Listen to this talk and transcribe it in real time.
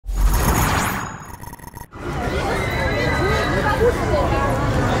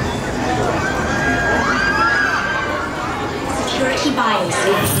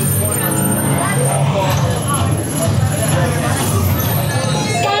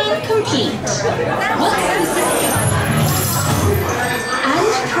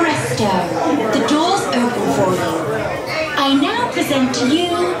So, the door's open for you. I now present to you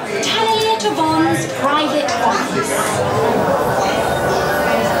Talia Tavon's private office.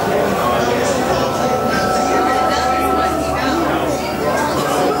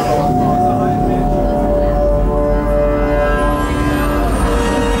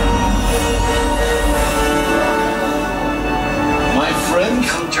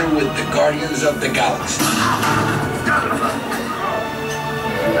 Encounter with the Guardians of the Galaxy.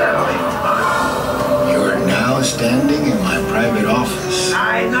 You're now standing in my private office.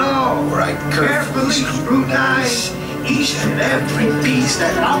 I know. Where I carefully scrutinize each and every piece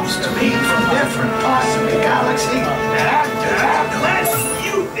that comes to me from different parts of the galaxy. Let's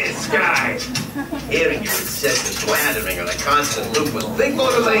mute this guy. Hearing your incessant clattering on a constant loop was big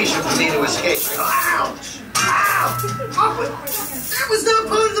motivation for me to escape. Ouch! Ow! That was not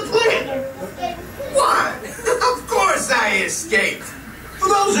part of the plan. What? Of course I escaped. For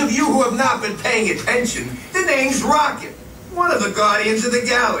those of you who have not been paying attention, the name's Rocket, one of the Guardians of the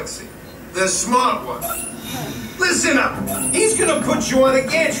Galaxy. The smart one. Listen up. He's gonna put you on a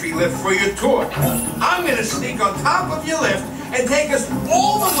gantry lift for your tour. I'm gonna sneak on top of your lift and take us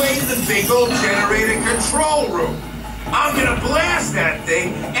all the way to the big old generator control room. I'm gonna blast that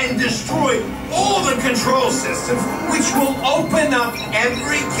thing and destroy all the control systems, which will open up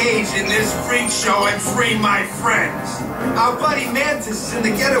every cage in this freak show and free my friends. Our buddy Mantis is in the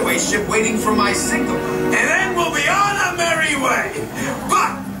getaway ship waiting for my signal, and then we'll be on our merry way.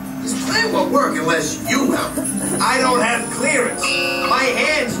 But this plan won't work unless you help. I don't have clearance. My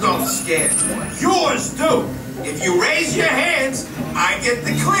hands don't scan. Yours do. If you raise your hands, I get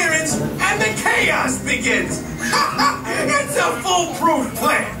the clearance and the chaos begins. It's a foolproof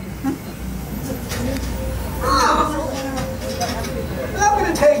plan. I'm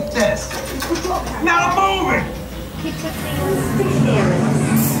gonna take this. Now move it.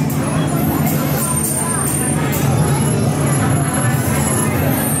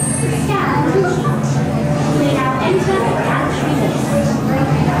 We now enter the gantry lift.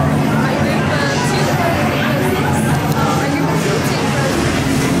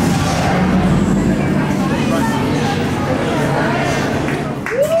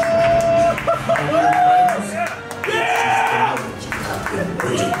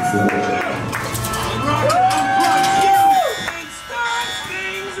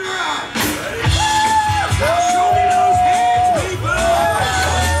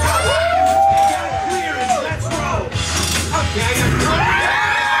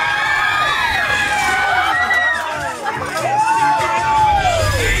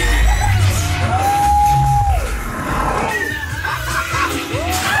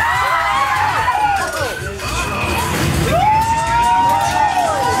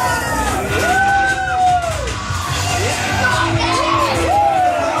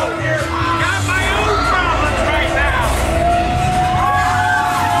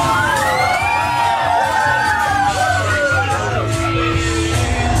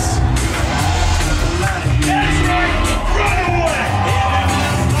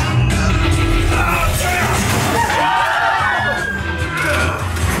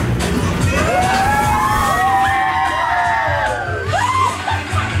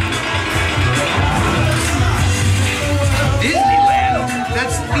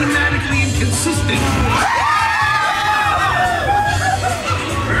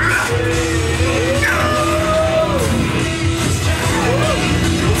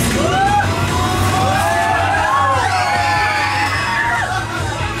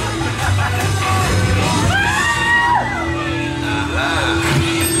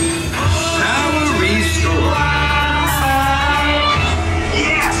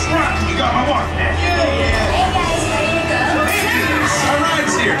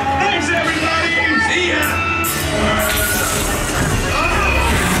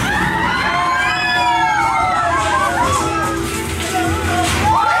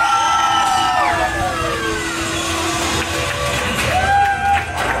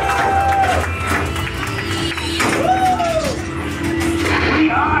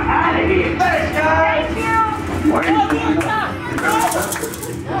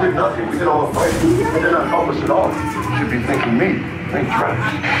 Nothing. We did all the fighting. They did not help us at all. You should be thanking me. Thank Travis.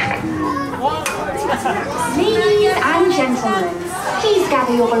 Ladies and gentlemen, please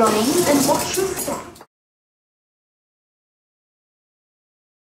gather your belongings and watch your